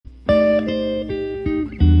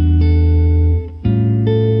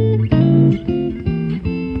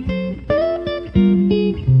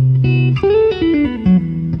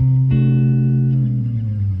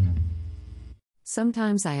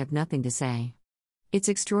Sometimes I have nothing to say. It's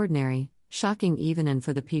extraordinary, shocking even, and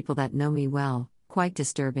for the people that know me well, quite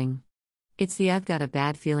disturbing. It's the I've got a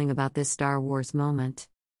bad feeling about this Star Wars moment.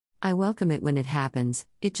 I welcome it when it happens,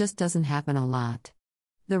 it just doesn't happen a lot.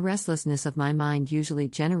 The restlessness of my mind usually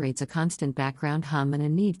generates a constant background hum and a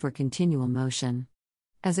need for continual motion.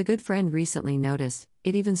 As a good friend recently noticed,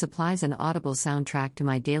 it even supplies an audible soundtrack to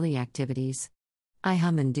my daily activities. I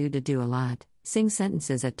hum and do a lot, sing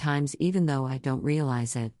sentences at times even though I don't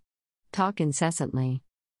realize it. Talk incessantly.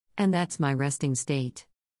 And that's my resting state.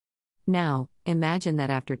 Now, imagine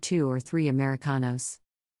that after 2 or 3 Americanos.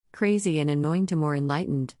 Crazy and annoying to more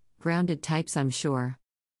enlightened, grounded types, I'm sure.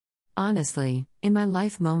 Honestly, in my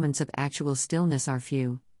life moments of actual stillness are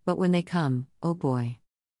few, but when they come, oh boy.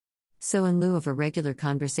 So in lieu of a regular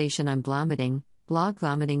conversation, I'm blog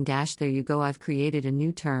vomiting - there you go. I've created a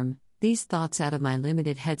new term, these thoughts out of my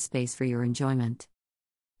limited headspace for your enjoyment.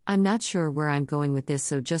 I'm not sure where I'm going with this,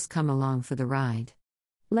 so just come along for the ride.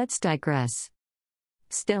 Let's digress.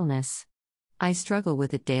 Stillness. I struggle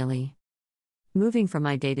with it daily. Moving from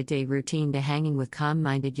my day-to-day routine to hanging with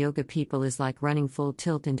calm-minded yoga people is like running full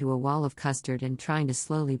tilt into a wall of custard and trying to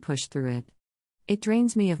slowly push through it. It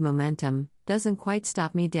drains me of momentum, doesn't quite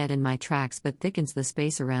stop me dead in my tracks but thickens the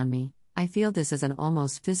space around me. I feel this as an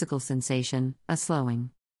almost physical sensation, a slowing.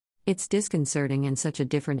 It's disconcerting and such a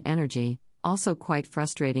different energy, also quite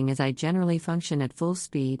frustrating as I generally function at full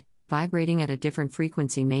speed, vibrating at a different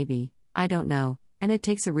frequency maybe, I don't know, and it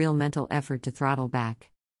takes a real mental effort to throttle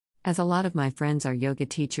back. As a lot of my friends are yoga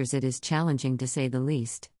teachers, it is challenging to say the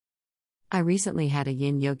least. I recently had a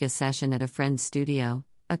yin yoga session at a friend's studio,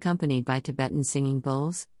 accompanied by Tibetan singing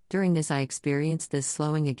bowls. During this I experienced this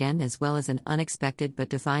slowing again, as well as an unexpected but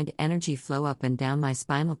defined energy flow up and down my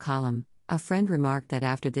spinal column. A friend remarked that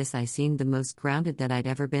after this I seemed the most grounded that I'd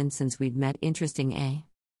ever been since we'd met. Interesting, eh?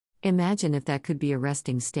 Imagine if that could be a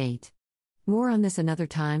resting state. More on this another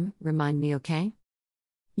time, remind me, okay?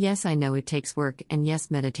 Yes, I know it takes work, and yes,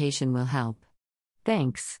 meditation will help.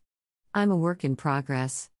 Thanks. I'm a work in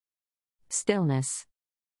progress. Stillness.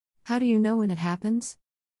 How do you know when it happens?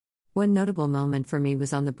 One notable moment for me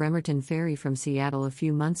was on the Bremerton ferry from Seattle a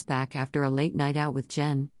few months back after a late night out with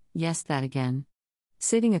Jen, yes, that again.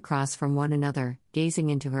 Sitting across from one another, gazing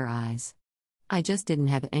into her eyes. I just didn't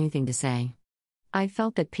have anything to say. I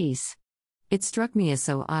felt at peace. It struck me as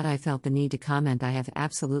so odd I felt the need to comment. I have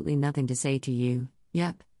absolutely nothing to say to you.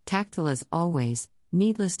 Yep, tactful as always,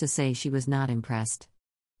 needless to say she was not impressed.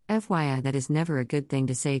 FYI, that is never a good thing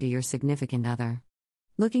to say to your significant other.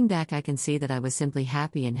 Looking back, I can see that I was simply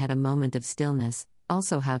happy and had a moment of stillness,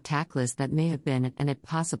 also how tactless that may have been, and it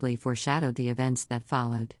possibly foreshadowed the events that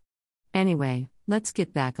followed. Anyway, let's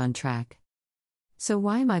get back on track. So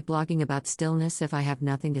why am I blogging about stillness if I have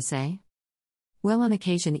nothing to say? Well, on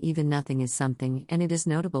occasion even nothing is something, and it is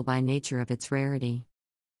notable by nature of its rarity.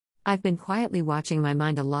 I've been quietly watching my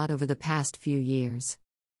mind a lot over the past few years.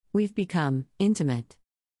 We've become intimate.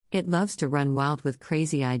 It loves to run wild with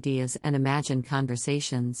crazy ideas and imagine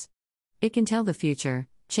conversations. It can tell the future,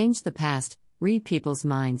 change the past, read people's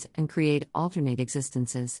minds, and create alternate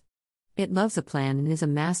existences. It loves a plan and is a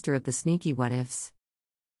master of the sneaky what-ifs.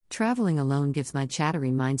 Traveling alone gives my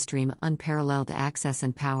chattery mind stream unparalleled access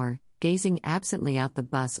and power. Gazing absently out the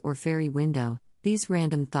bus or ferry window, these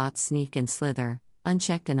random thoughts sneak and slither.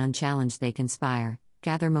 Unchecked and unchallenged they conspire,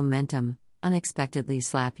 gather momentum, unexpectedly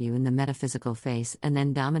slap you in the metaphysical face, and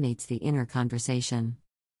then dominates the inner conversation.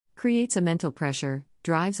 Creates a mental pressure,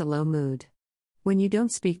 drives a low mood. When you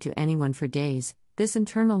don't speak to anyone for days, this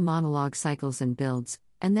internal monologue cycles and builds,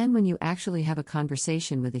 and then when you actually have a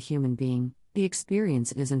conversation with a human being, the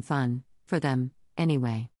experience isn't fun, for them,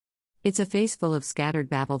 anyway. It's a face full of scattered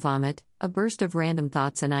babble vomit, a burst of random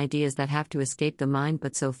thoughts and ideas that have to escape the mind,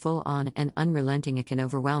 but so full on and unrelenting it can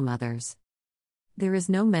overwhelm others. There is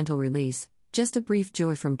no mental release, just a brief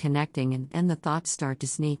joy from connecting, and then the thoughts start to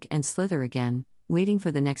sneak and slither again, waiting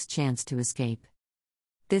for the next chance to escape.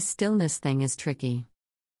 This stillness thing is tricky.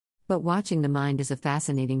 But watching the mind is a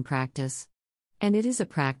fascinating practice. And it is a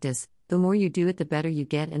practice, the more you do it the better you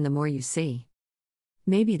get and the more you see.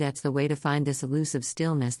 Maybe that's the way to find this elusive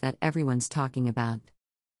stillness that everyone's talking about.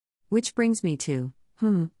 Which brings me to,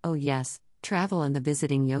 oh yes, travel and the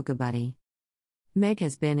visiting yoga buddy. Meg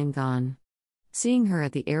has been and gone. Seeing her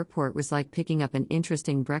at the airport was like picking up an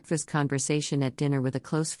interesting breakfast conversation at dinner with a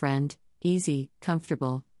close friend, easy,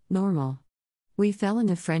 comfortable, normal. We fell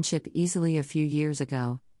into friendship easily a few years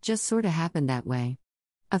ago, just sorta happened that way.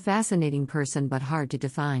 A fascinating person but hard to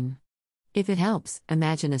define. If it helps,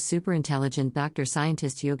 imagine a super-intelligent doctor,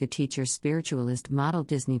 scientist, yoga teacher, spiritualist, model,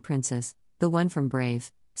 Disney princess, the one from Brave,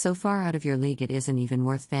 so far out of your league it isn't even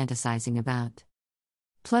worth fantasizing about.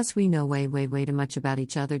 Plus, we know way too much about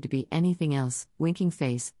each other to be anything else. Winking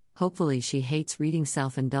face. Hopefully, she hates reading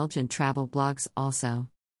self-indulgent travel blogs also.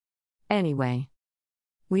 Anyway,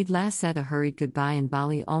 we'd last said a hurried goodbye in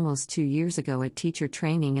Bali almost 2 years ago at teacher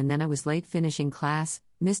training, and then I was late finishing class,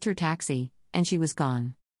 missed her taxi, and she was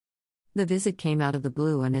gone. The visit came out of the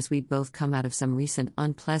blue, and as we'd both come out of some recent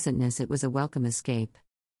unpleasantness, it was a welcome escape.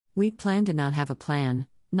 We'd planned to not have a plan,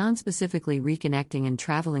 non-specifically reconnecting and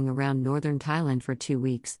traveling around northern Thailand for 2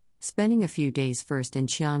 weeks, spending a few days first in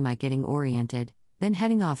Chiang Mai getting oriented, then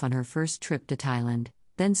heading off on her first trip to Thailand,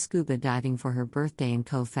 then scuba diving for her birthday in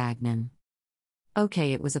Koh Phangan.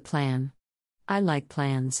 Okay, it was a plan. I like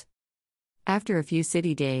plans. After a few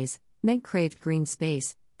city days, Meg craved green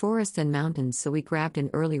space, forests and mountains, so we grabbed an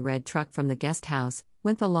early red truck from the guest house,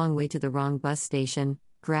 went the long way to the wrong bus station,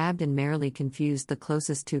 grabbed and merrily confused the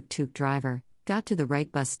closest tuk-tuk driver, got to the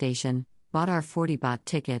right bus station, bought our 40 baht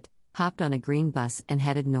ticket, hopped on a green bus and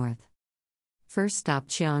headed north. First stop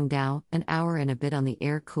Chiang Dao, an hour and a bit on the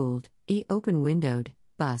air-cooled, open-windowed,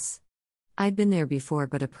 bus. I'd been there before,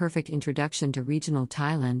 but a perfect introduction to regional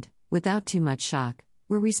Thailand, without too much shock,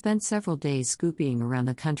 where we spent several days scooping around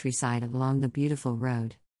the countryside along the beautiful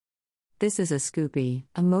road. This is a scoopy,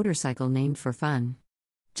 a motorcycle named for fun.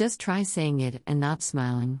 Just try saying it and not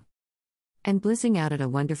smiling. And blissing out at a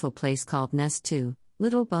wonderful place called Nest 2,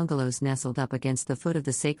 little bungalows nestled up against the foot of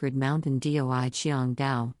the sacred mountain Doi Chiang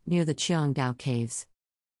Dao, near the Chiang Dao Caves.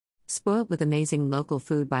 Spoilt with amazing local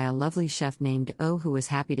food by a lovely chef named O, who was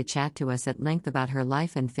happy to chat to us at length about her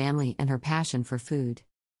life and family and her passion for food.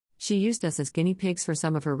 She used us as guinea pigs for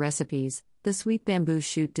some of her recipes. The sweet bamboo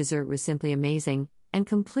shoot dessert was simply amazing, and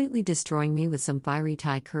completely destroying me with some fiery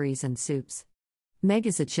Thai curries and soups. Meg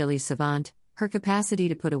is a chili savant. Her capacity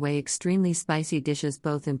to put away extremely spicy dishes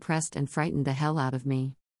both impressed and frightened the hell out of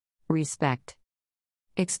me. Respect.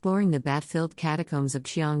 Exploring the bat-filled catacombs of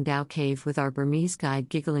Chiang Dao Cave with our Burmese guide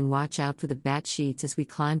giggling watch out for the bat sheets as we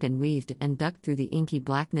climbed and weaved and ducked through the inky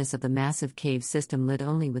blackness of the massive cave system lit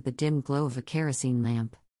only with the dim glow of a kerosene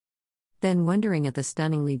lamp. Then wondering at the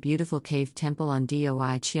stunningly beautiful cave temple on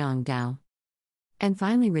Doi Chiang Dao. And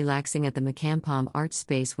finally relaxing at the Makampom art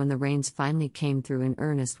space when the rains finally came through in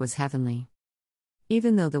earnest was heavenly.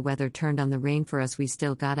 Even though the weather turned on the rain for us, we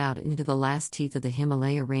still got out into the last teeth of the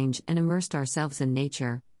Himalaya range and immersed ourselves in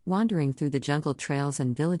nature, wandering through the jungle trails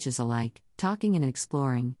and villages alike, talking and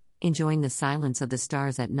exploring, enjoying the silence of the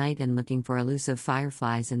stars at night and looking for elusive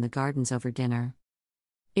fireflies in the gardens over dinner.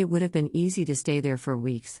 It would have been easy to stay there for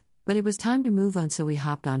weeks, but it was time to move on, so we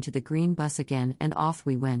hopped onto the green bus again and off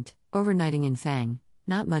we went, overnighting in Phang.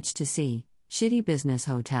 Not much to see, shitty business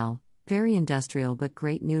hotel, very industrial but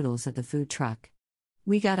great noodles at the food truck.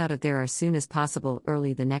 We got out of there as soon as possible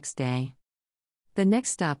early the next day. The next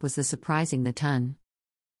stop was the surprising The Ton.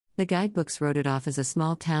 The guidebooks wrote it off as a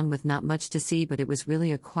small town with not much to see, but it was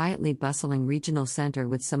really a quietly bustling regional center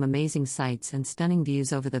with some amazing sights and stunning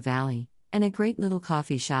views over the valley, and a great little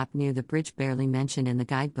coffee shop near the bridge barely mentioned in the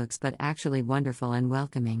guidebooks but actually wonderful and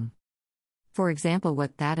welcoming. For example,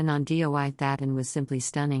 Wat Thaton on Doi Thaton was simply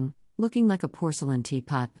stunning, looking like a porcelain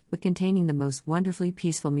teapot, but containing the most wonderfully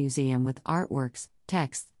peaceful museum with artworks,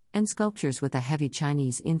 texts, and sculptures with a heavy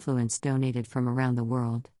Chinese influence donated from around the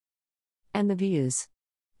world. And the views.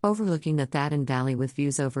 Overlooking the Thaton Valley with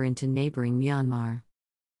views over into neighboring Myanmar.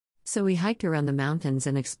 So we hiked around the mountains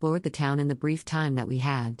and explored the town in the brief time that we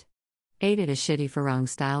had. Ate at a shitty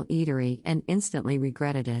Farang-style eatery and instantly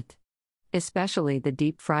regretted it. Especially the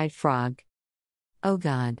deep-fried frog. Oh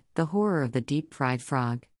God, the horror of the deep-fried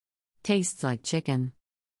frog. Tastes like chicken.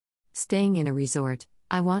 Staying in a resort,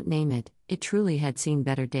 I won't name it, it truly had seen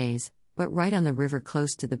better days, but right on the river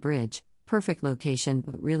close to the bridge, perfect location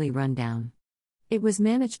but really run down. It was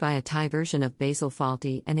managed by a Thai version of Basil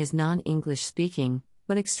Fawlty and his non-English speaking,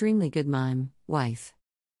 but extremely good mime, wife.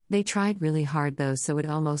 They tried really hard though, so it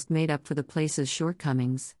almost made up for the place's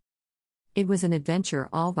shortcomings. It was an adventure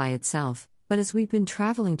all by itself, but as we've been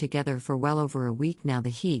traveling together for well over a week now, the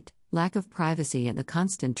heat, lack of privacy and the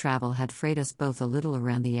constant travel had frayed us both a little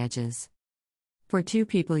around the edges. For two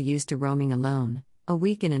people used to roaming alone, a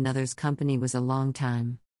week in another's company was a long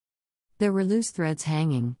time. There were loose threads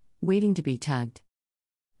hanging, waiting to be tugged.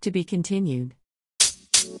 To be continued.